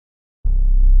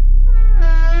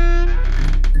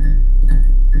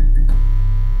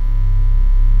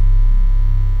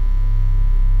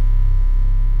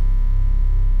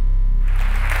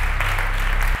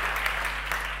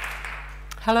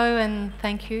Hello and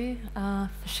thank you for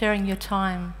sharing your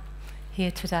time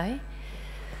here today.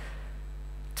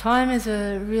 Time is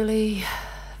a really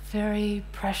very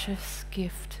precious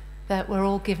gift that we're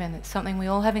all given. It's something we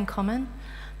all have in common.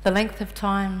 The length of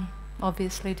time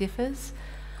obviously differs,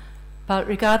 but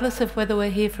regardless of whether we're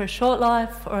here for a short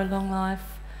life or a long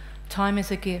life, time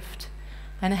is a gift.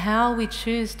 And how we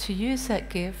choose to use that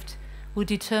gift will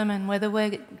determine whether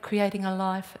we're creating a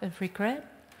life of regret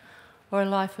or a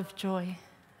life of joy,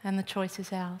 and the choice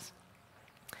is ours.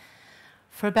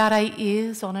 For about 8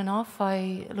 years, on and off,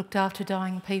 I looked after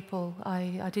dying people.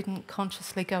 I didn't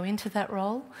consciously go into that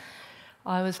role.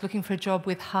 I was looking for a job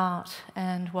with heart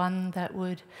and one that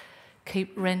would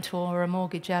keep rent or a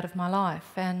mortgage out of my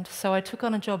life. And so I took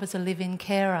on a job as a live-in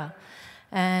carer.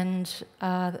 And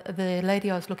the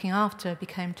lady I was looking after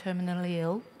became terminally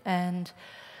ill. And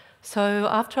so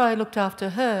after I looked after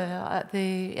her,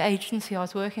 the agency I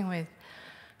was working with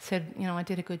said, you know, I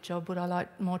did a good job, would I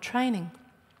like more training?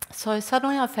 So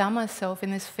suddenly I found myself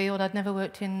in this field. I'd never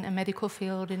worked in a medical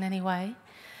field in any way.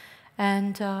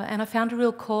 And I found a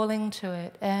real calling to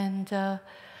it. And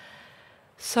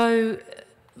so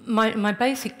my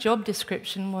basic job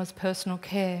description was personal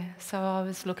care. So I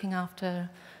was looking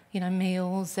after,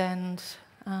 meals and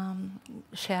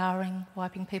showering,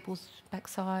 wiping people's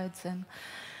backsides and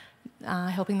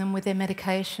helping them with their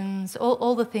medications,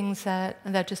 all the things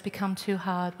that just become too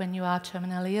hard when you are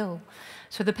terminally ill.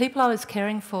 So the people I was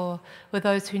caring for were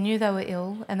those who knew they were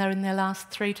ill and they were in their last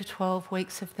 3 to 12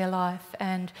 weeks of their life,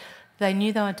 and they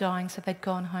knew they were dying, so they'd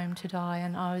gone home to die,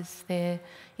 and I was there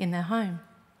in their home.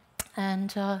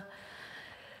 And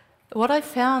what I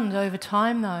found over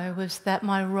time, though, was that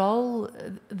my role,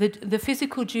 the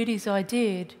physical duties I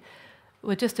did,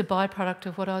 were just a byproduct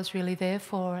of what I was really there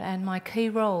for, and my key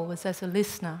role was as a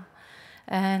listener.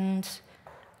 And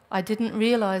I didn't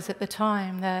realise at the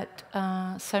time that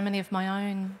so many of my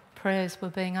own prayers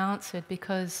were being answered,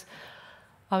 because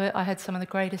I had some of the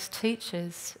greatest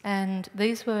teachers, and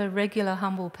these were regular,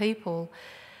 humble people,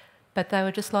 but they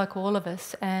were just like all of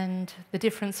us, and the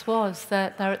difference was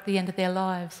that they were at the end of their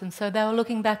lives, and so they were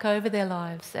looking back over their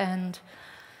lives, and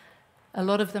a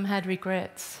lot of them had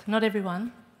regrets. Not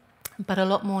everyone, but a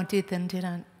lot more did than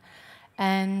didn't.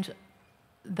 And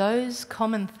those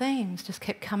common themes just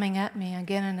kept coming at me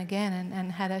again and again,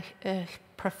 and had a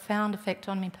profound effect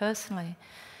on me personally.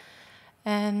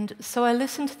 And so I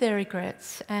listened to their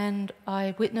regrets, and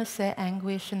I witnessed their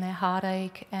anguish and their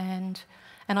heartache, and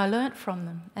I learnt from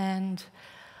them. And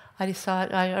I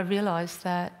realised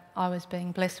that I was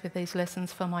being blessed with these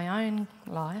lessons for my own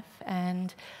life,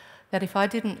 and that if I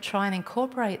didn't try and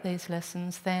incorporate these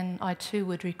lessons, then I too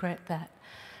would regret that.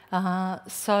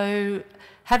 So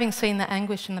having seen the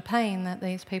anguish and the pain that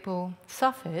these people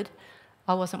suffered,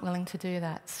 I wasn't willing to do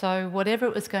that. So whatever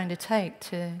it was going to take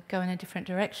to go in a different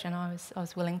direction, I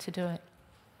was willing to do it.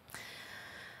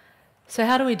 So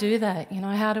how do we do that?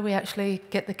 How do we actually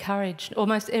get the courage?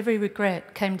 Almost every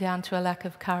regret came down to a lack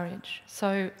of courage.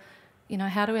 So,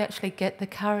 how do we actually get the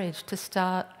courage to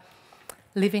start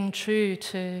living true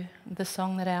to the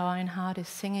song that our own heart is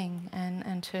singing,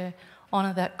 and to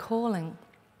honour that calling?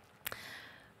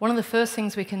 One of the first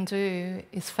things we can do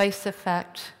is face the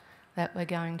fact that we're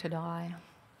going to die.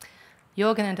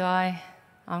 You're going to die,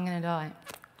 I'm going to die.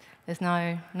 There's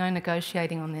no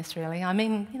negotiating on this, really. I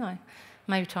mean,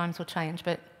 maybe times will change,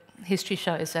 but history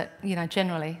shows that,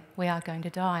 generally we are going to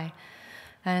die.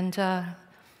 And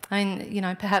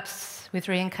perhaps with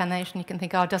reincarnation you can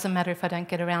think, oh, it doesn't matter if I don't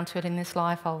get around to it in this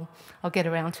life, I'll get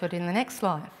around to it in the next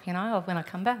life, or when I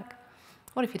come back.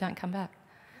 What if you don't come back?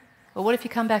 Or what if you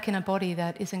come back in a body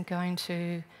that isn't going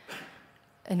to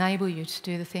enable you to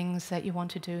do the things that you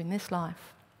want to do in this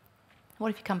life? What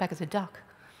if you come back as a duck?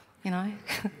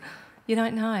 You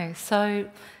don't know. So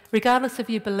regardless of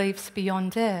your beliefs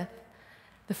beyond death,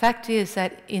 the fact is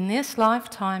that in this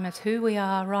lifetime, as who we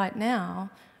are right now,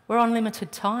 we're on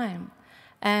limited time.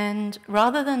 And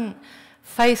rather than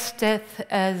face death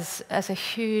as a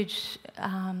huge,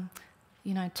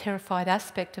 terrified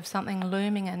aspect of something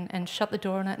looming, and shut the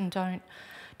door on it and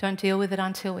don't deal with it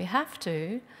until we have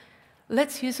to,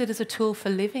 let's use it as a tool for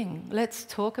living. Let's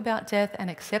talk about death and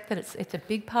accept that it's a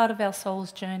big part of our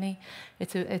soul's journey.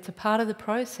 It's a part of the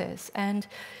process. And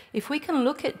if we can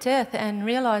look at death and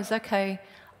realise, okay,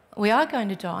 we are going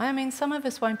to die. I mean, some of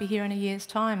us won't be here in a year's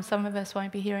time. Some of us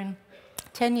won't be here in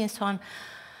 10 years' time.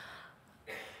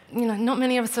 Not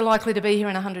many of us are likely to be here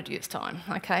in 100 years' time,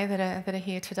 okay, that are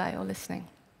here today or listening.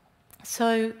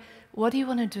 So what do you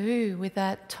want to do with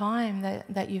that time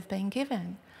that you've been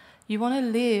given? You want to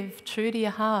live true to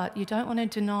your heart. You don't want to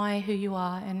deny who you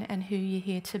are and who you're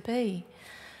here to be.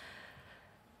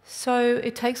 So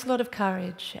it takes a lot of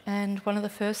courage, and one of the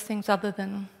first things, other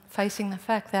than facing the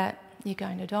fact that you're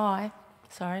going to die,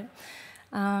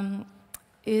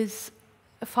 is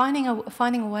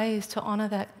finding ways to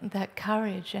honour that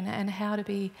courage and how to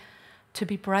be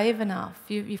brave enough.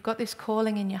 You've got this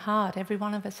calling in your heart. Every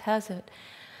one of us has it,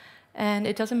 and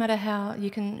it doesn't matter how you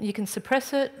can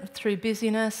suppress it through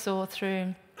busyness or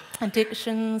through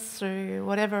addictions, through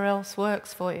whatever else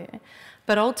works for you.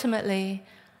 But ultimately,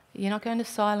 you're not going to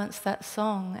silence that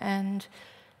song, and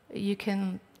you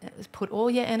can put all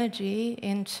your energy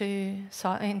into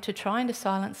trying to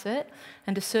silence it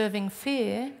and to serving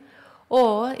fear.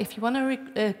 Or if you want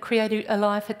to create a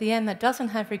life at the end that doesn't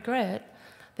have regret,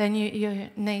 then you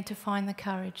need to find the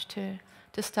courage to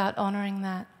start honouring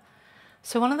that.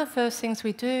 So one of the first things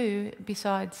we do,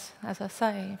 besides, as I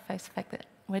say, face the fact that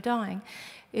we're dying,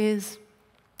 is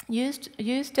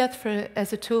use death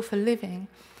as a tool for living,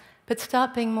 but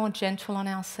start being more gentle on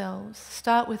ourselves.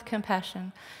 Start with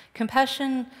compassion.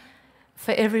 Compassion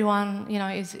for everyone,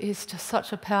 is just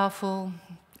such a powerful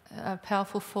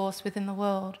force within the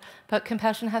world. But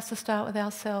compassion has to start with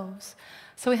ourselves.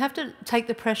 So we have to take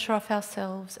the pressure off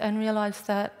ourselves and realise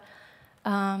that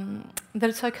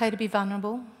it's okay to be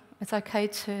vulnerable. It's okay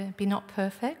to be not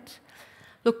perfect.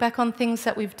 Look back on things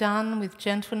that we've done with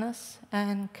gentleness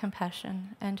and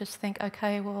compassion and just think,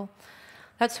 okay, well,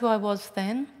 that's who I was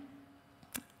then.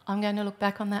 I'm going to look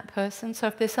back on that person. So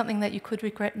if there's something that you could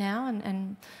regret now,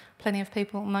 and plenty of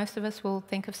people, most of us will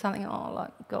think of something,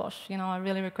 gosh, I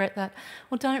really regret that.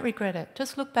 Well, don't regret it.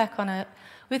 Just look back on it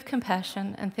with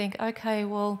compassion and think, okay,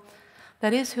 well,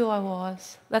 that is who I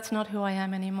was. That's not who I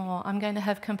am anymore. I'm going to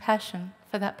have compassion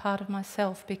for that part of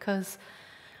myself, because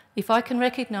if I can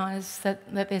recognise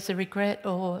that there's a regret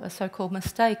or a so-called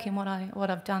mistake in what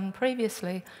I've done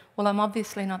previously, well, I'm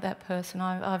obviously not that person.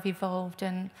 I've evolved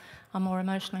and I'm more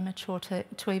emotionally mature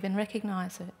to even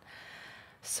recognise it.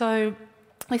 So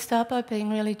we start by being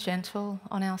really gentle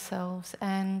on ourselves,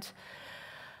 and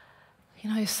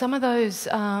some of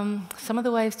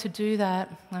the ways to do that,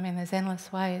 there's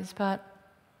endless ways, but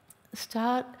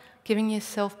start giving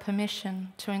yourself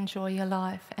permission to enjoy your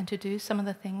life and to do some of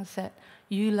the things that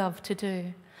you love to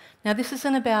do. Now, this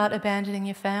isn't about abandoning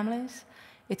your families.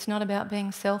 It's not about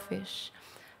being selfish.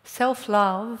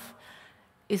 Self-love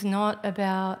is not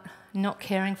about not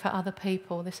caring for other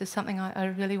people. This is something I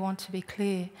really want to be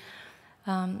clear.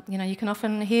 You can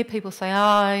often hear people say,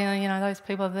 those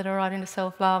people that are right into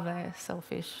self-love, they're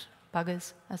selfish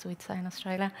buggers, as we'd say in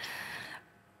Australia.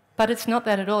 But it's not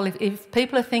that at all. If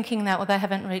people are thinking that, well, they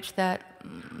haven't reached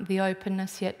the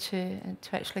openness yet to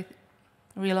actually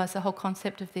realise the whole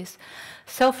concept of this.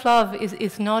 Self-love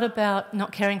is not about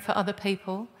not caring for other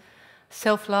people.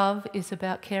 Self-love is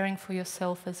about caring for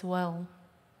yourself as well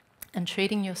and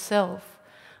treating yourself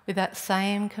with that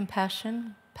same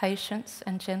compassion, patience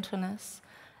and gentleness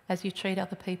as you treat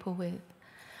other people with.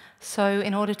 So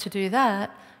in order to do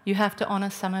that, you have to honour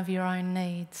some of your own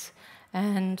needs.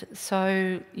 And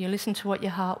so you listen to what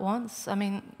your heart wants.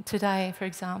 Today, for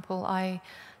example, I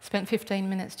spent 15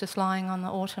 minutes just lying on the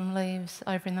autumn leaves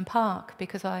over in the park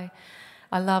because I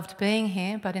loved being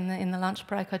here, but in the lunch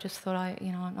break I just thought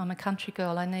I'm a country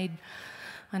girl. I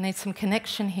need some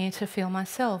connection here to feel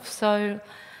myself. So,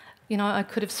 I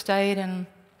could have stayed and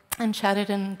chatted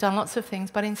and done lots of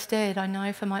things, but instead I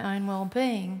know for my own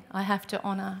well-being I have to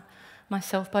honour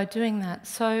myself by doing that.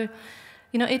 So,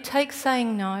 it takes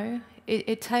saying no.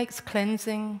 It takes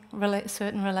cleansing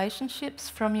certain relationships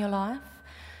from your life,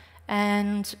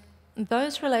 and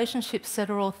those relationships that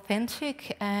are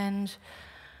authentic and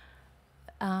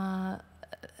that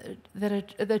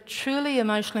are truly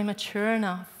emotionally mature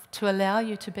enough to allow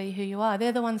you to be who you are,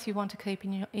 they're the ones you want to keep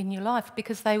in your life,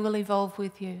 because they will evolve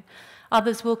with you.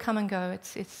 Others will come and go.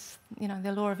 It's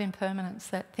the law of impermanence,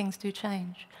 that things do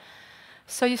change.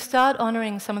 So you start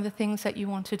honouring some of the things that you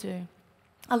want to do.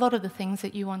 A lot of the things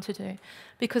that you want to do,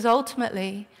 because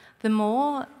ultimately the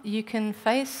more you can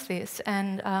face this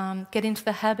and get into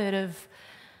the habit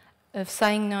of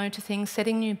saying no to things,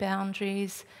 setting new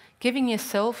boundaries, giving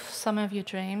yourself some of your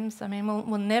dreams.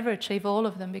 We'll never achieve all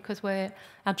of them because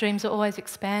our dreams are always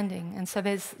expanding, and so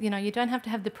there's you don't have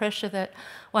to have the pressure that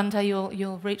one day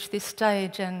you'll reach this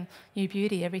stage and you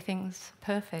beauty, everything's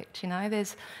perfect.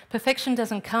 Perfection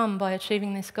doesn't come by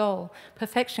achieving this goal.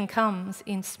 Perfection comes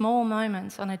in small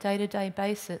moments on a day-to-day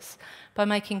basis by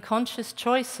making conscious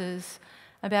choices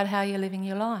about how you're living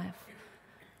your life.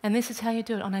 And this is how you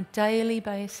do it on a daily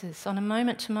basis, on a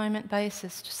moment-to-moment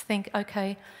basis. Just think,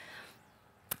 okay,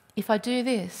 if I do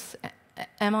this,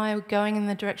 am I going in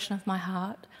the direction of my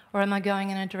heart, or am I going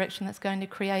in a direction that's going to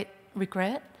create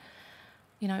regret?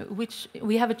 Which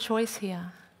we have a choice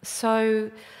here.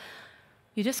 So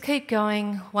you just keep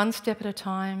going one step at a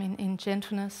time in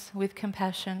gentleness, with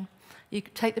compassion. You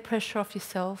take the pressure off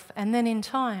yourself, and then in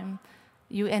time,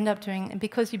 you end up doing, and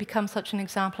because you become such an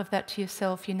example of that to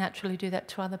yourself, you naturally do that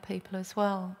to other people as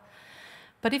well.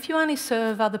 But if you only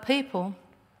serve other people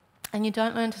and you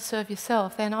don't learn to serve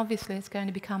yourself, then obviously it's going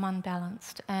to become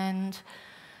unbalanced, and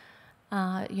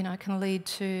it can lead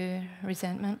to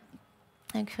resentment.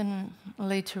 It can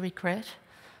lead to regret,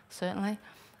 certainly,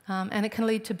 and it can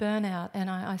lead to burnout. And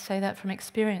I say that from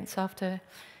experience. After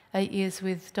 8 years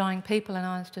with dying people, and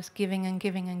I was just giving and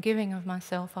giving and giving of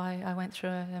myself, I went through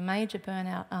a major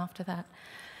burnout after that.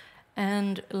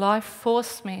 And life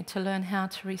forced me to learn how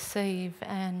to receive,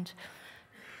 and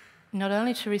not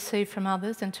only to receive from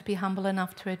others and to be humble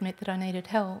enough to admit that I needed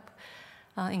help,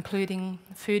 including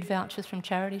food vouchers from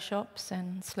charity shops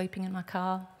and sleeping in my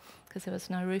car because there was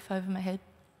no roof over my head.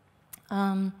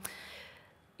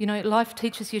 Life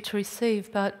teaches you to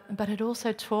receive, but it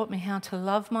also taught me how to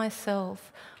love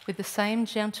myself with the same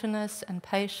gentleness and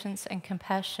patience and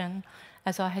compassion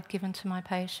as I had given to my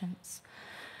patients.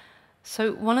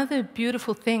 So one of the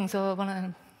beautiful things, or one of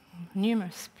the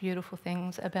numerous beautiful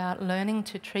things about learning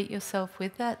to treat yourself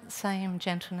with that same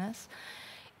gentleness,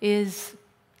 is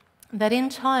that in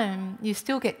time you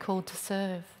still get called to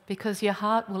serve, because your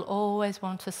heart will always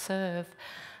want to serve,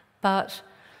 but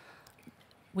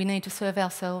we need to serve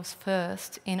ourselves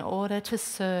first in order to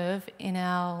serve in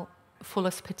our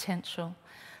fullest potential.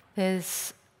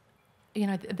 There's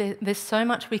so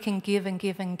much we can give and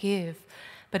give and give,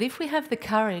 but if we have the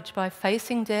courage, by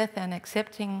facing death and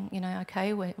accepting,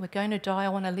 okay, we're going to die, I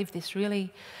want to live this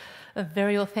really a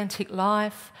very authentic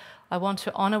life, I want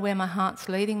to honour where my heart's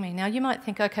leading me. Now you might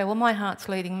think, okay, well my heart's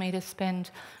leading me to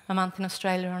spend a month in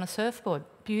Australia on a surfboard.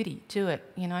 Beauty, do it,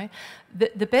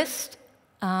 The best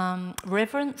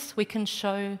reverence we can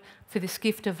show for this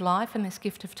gift of life and this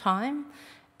gift of time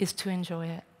is to enjoy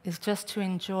it, is just to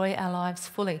enjoy our lives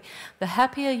fully. The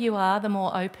happier you are, the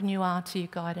more open you are to your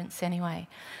guidance anyway.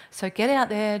 So get out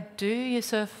there, do your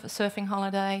surfing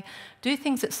holiday, do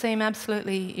things that seem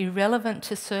absolutely irrelevant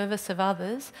to service of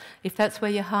others, if that's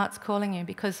where your heart's calling you,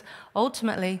 because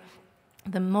ultimately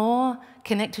the more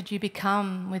connected you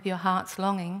become with your heart's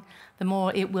longing, the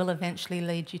more it will eventually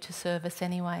lead you to service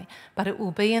anyway. But it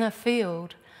will be in a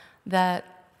field that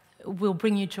will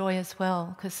bring you joy as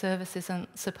well, because service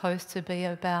isn't supposed to be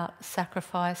about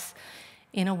sacrifice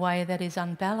in a way that is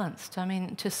unbalanced. I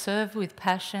mean, to serve with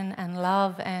passion and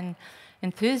love and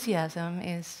enthusiasm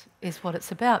is what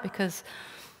it's about, because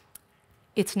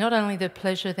it's not only the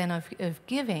pleasure then of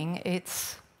giving,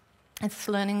 it's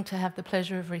learning to have the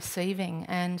pleasure of receiving,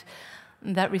 and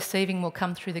that receiving will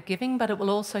come through the giving, but it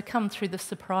will also come through the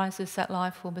surprises that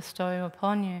life will bestow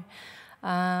upon you.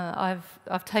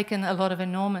 I've taken a lot of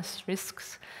enormous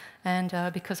risks, and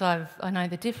because I know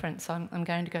the difference. I'm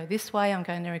going to go this way, I'm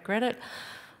going to regret it,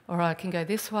 or I can go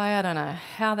this way. I don't know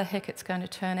how the heck it's going to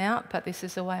turn out, but this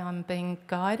is the way I'm being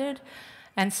guided.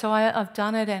 And so I've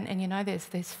done it, and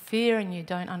there's fear, and you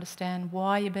don't understand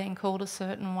why you're being called a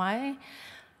certain way,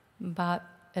 but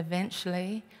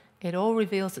eventually it all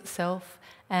reveals itself,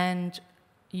 and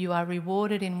you are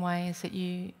rewarded in ways that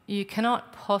you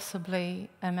cannot possibly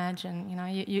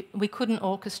imagine. We couldn't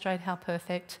orchestrate how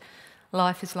perfect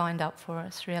life is lined up for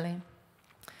us, really.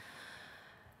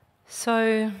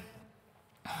 So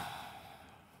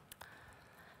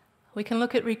we can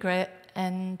look at regret,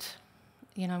 and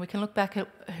we can look back at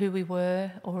who we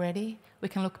were already. We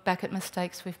can look back at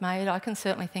mistakes we've made. I can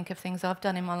certainly think of things I've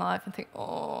done in my life and think,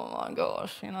 oh my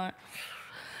gosh,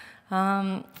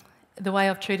 the way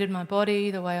I've treated my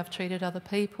body, the way I've treated other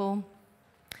people.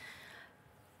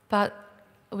 But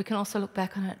we can also look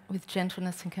back on it with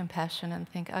gentleness and compassion and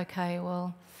think, okay,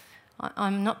 well,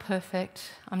 I'm not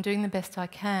perfect. I'm doing the best I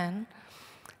can.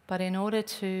 But in order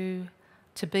to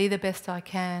be the best I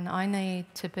can, I need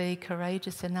to be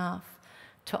courageous enough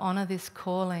to honour this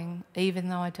calling, even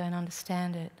though I don't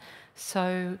understand it.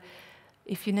 So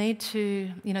if you need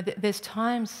to, there's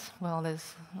times, well,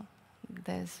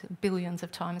 there's billions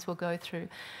of times we'll go through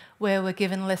where we're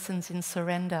given lessons in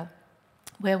surrender,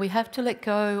 where we have to let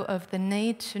go of the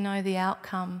need to know the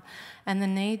outcome and the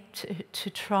need to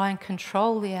try and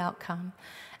control the outcome,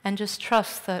 and just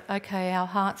trust that, okay, our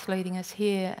heart's leading us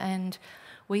here and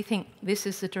we think this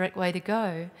is the direct way to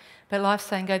go, but life's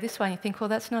saying go this way, and you think, well,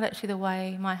 that's not actually the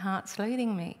way my heart's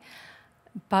leading me,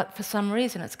 but for some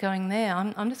reason it's going there.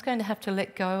 I'm just going to have to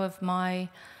let go of my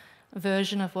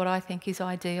version of what I think is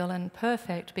ideal and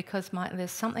perfect, because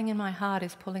there's something in my heart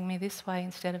is pulling me this way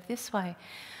instead of this way.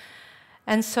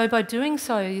 And so by doing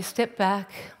so, you step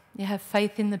back, you have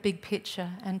faith in the big picture,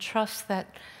 and trust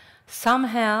that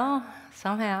somehow,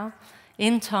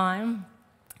 in time,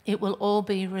 it will all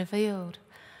be revealed.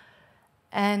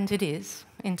 And it is,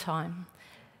 in time.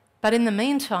 But in the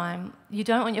meantime, you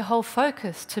don't want your whole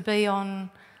focus to be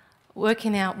on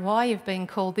working out why you've been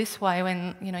called this way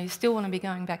when you still want to be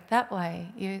going back that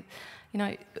way.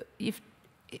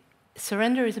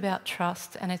 Surrender is about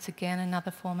trust, and it's again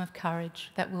another form of courage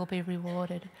that will be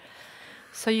rewarded.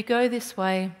 So you go this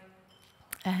way,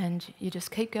 and you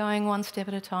just keep going one step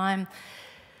at a time.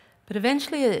 But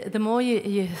eventually, the more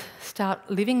you start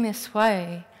living this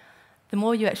way, the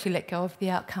more you actually let go of the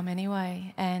outcome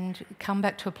anyway and come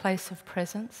back to a place of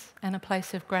presence and a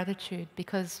place of gratitude,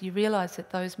 because you realise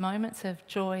that those moments of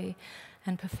joy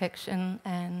and perfection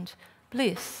and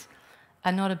bliss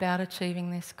are not about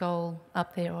achieving this goal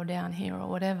up there or down here or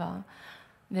whatever.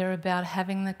 They're about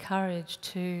having the courage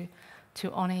to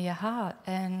honour your heart.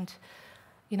 And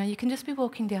you can just be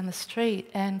walking down the street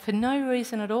and for no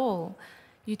reason at all,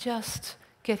 you just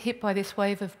get hit by this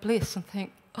wave of bliss and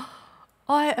think,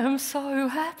 I am so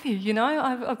happy,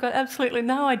 I've got absolutely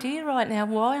no idea right now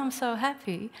why I'm so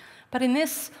happy. But in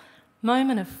this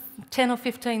moment of 10 or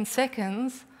 15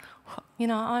 seconds,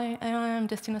 I am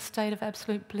just in a state of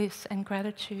absolute bliss and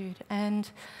gratitude. And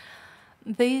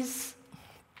these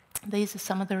are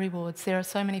some of the rewards. There are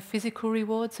so many physical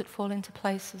rewards that fall into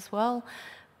place as well,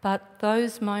 but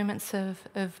those moments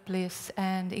of bliss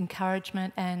and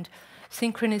encouragement and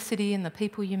synchronicity in the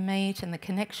people you meet and the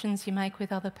connections you make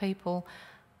with other people,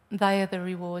 they are the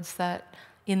rewards that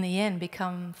in the end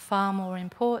become far more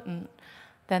important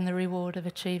than the reward of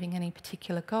achieving any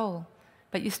particular goal.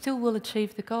 But you still will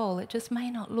achieve the goal. It just may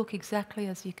not look exactly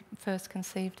as you first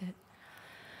conceived it.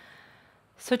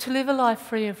 So to live a life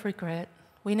free of regret,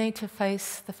 we need to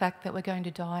face the fact that we're going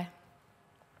to die.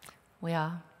 We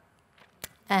are.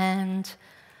 And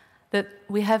that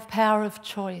we have power of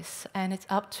choice, and it's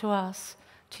up to us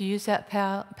to use that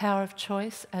power of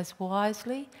choice as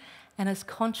wisely and as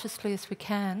consciously as we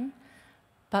can,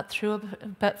 but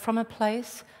from a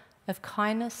place of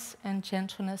kindness and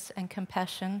gentleness and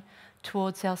compassion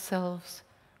towards ourselves,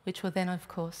 which will then, of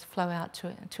course, flow out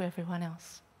to everyone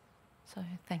else. So,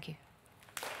 thank you.